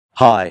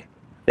Hi,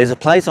 there's a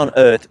place on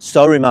Earth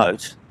so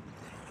remote,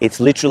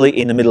 it's literally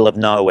in the middle of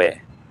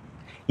nowhere.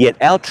 Yet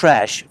our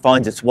trash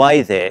finds its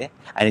way there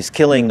and is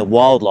killing the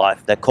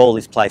wildlife that call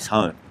this place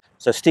home.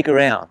 So stick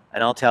around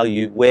and I'll tell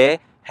you where,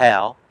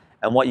 how,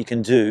 and what you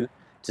can do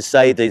to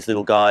save these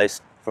little guys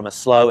from a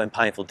slow and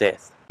painful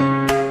death.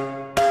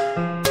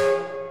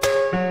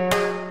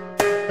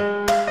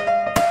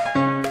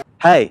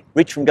 Hey,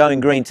 Rich from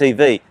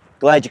Going-Green.TV.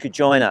 Glad you could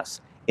join us.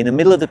 In the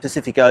middle of the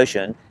Pacific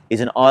Ocean is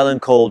an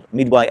island called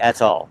Midway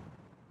Atoll.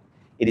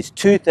 It is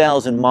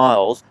 2,000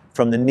 miles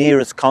from the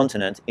nearest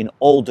continent in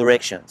all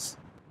directions.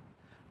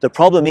 The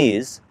problem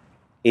is,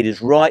 it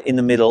is right in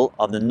the middle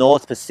of the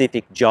North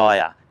Pacific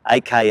Gyre,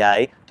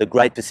 aka the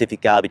Great Pacific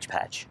Garbage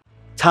Patch.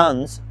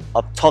 Tons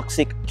of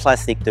toxic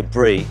plastic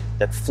debris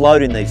that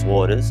float in these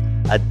waters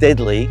are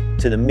deadly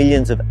to the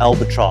millions of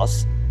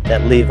albatross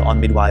that live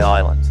on Midway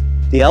Island.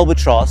 The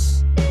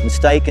albatross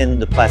mistaken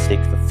the plastic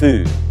for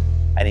food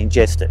and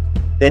ingest it.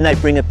 Then they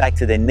bring it back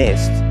to their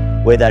nest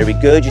where they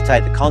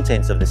regurgitate the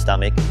contents of the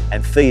stomach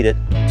and feed it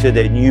to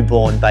their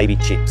newborn baby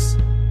chicks.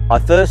 I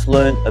first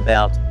learned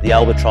about the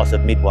Albatross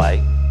of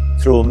Midway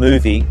through a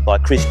movie by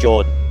Chris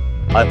Jordan.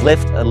 I've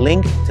left a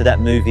link to that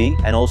movie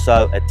and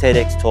also a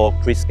TEDx talk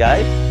Chris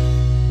gave,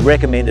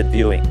 recommended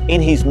viewing. In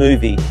his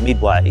movie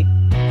Midway,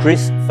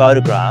 Chris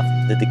photographed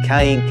the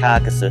decaying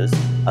carcasses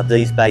of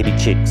these baby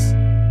chicks.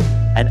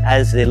 And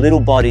as their little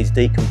bodies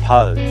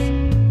decompose,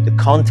 the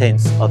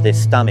contents of their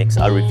stomachs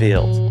are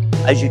revealed.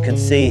 As you can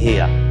see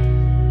here,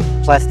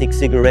 plastic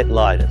cigarette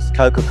lighters,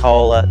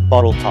 Coca-Cola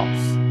bottle tops.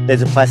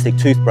 There's a plastic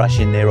toothbrush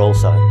in there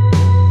also.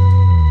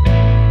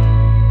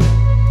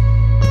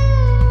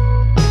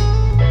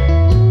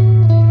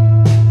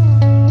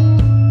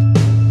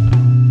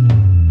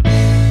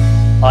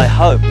 I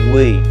hope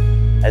we,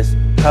 as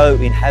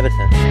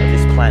co-inhabitants of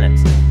this planet,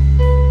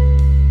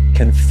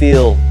 can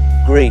feel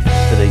grief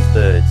for these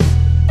birds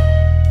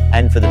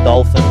and for the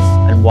dolphins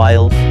and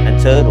whales and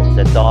turtles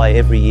that die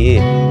every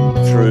year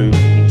through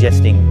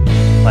ingesting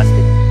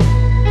plastic.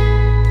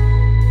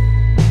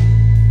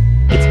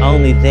 It's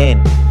only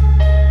then,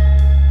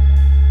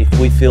 if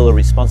we feel a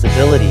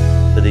responsibility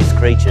for these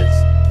creatures,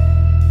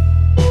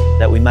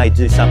 that we may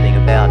do something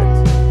about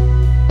it.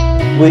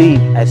 We,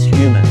 as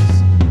humans,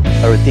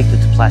 are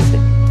addicted to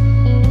plastic.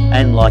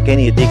 And like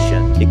any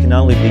addiction, it can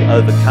only be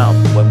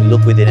overcome when we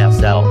look within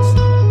ourselves.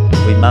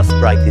 We must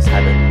break this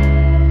habit.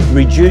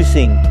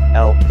 Reducing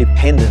our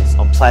dependence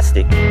on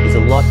plastic is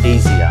a lot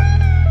easier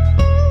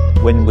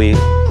when we're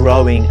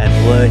growing and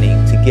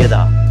learning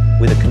together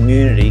with a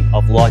community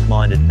of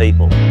like-minded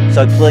people.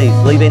 So please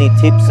leave any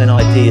tips and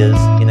ideas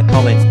in the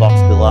comments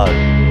box below,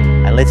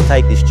 and let's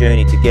take this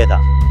journey together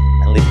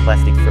and live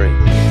plastic free.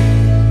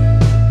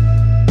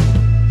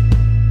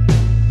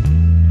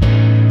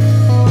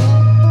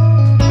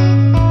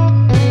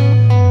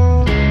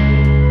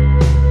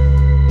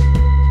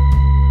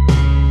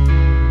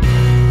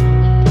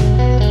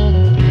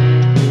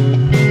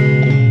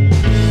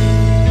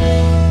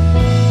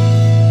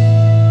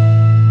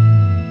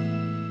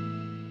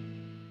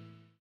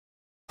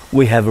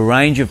 We have a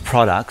range of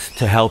products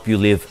to help you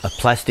live a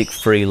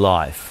plastic-free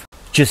life.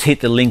 Just hit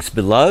the links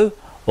below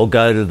or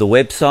go to the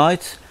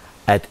website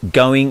at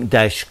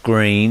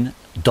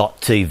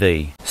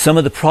Going-Green.TV. Some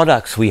of the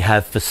products we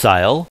have for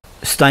sale: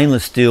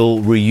 stainless steel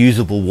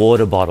reusable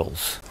water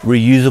bottles,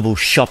 reusable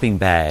shopping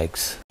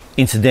bags,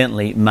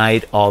 incidentally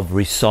made of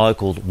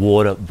recycled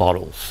water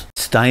bottles,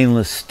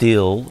 stainless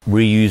steel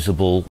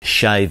reusable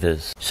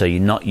shavers, so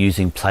you're not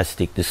using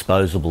plastic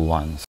disposable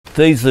ones.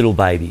 These little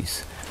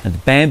babies. And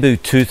the bamboo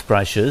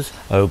toothbrushes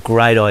are a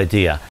great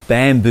idea.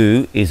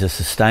 Bamboo is a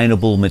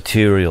sustainable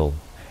material.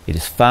 It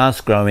is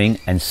fast growing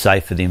and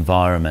safe for the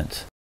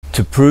environment.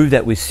 To prove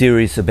that we're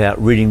serious about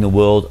ridding the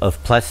world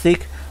of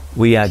plastic,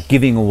 we are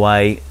giving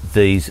away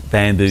these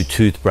bamboo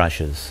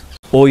toothbrushes.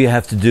 All you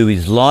have to do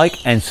is like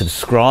and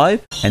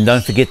subscribe, and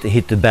don't forget to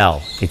hit the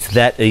bell. It's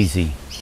that easy.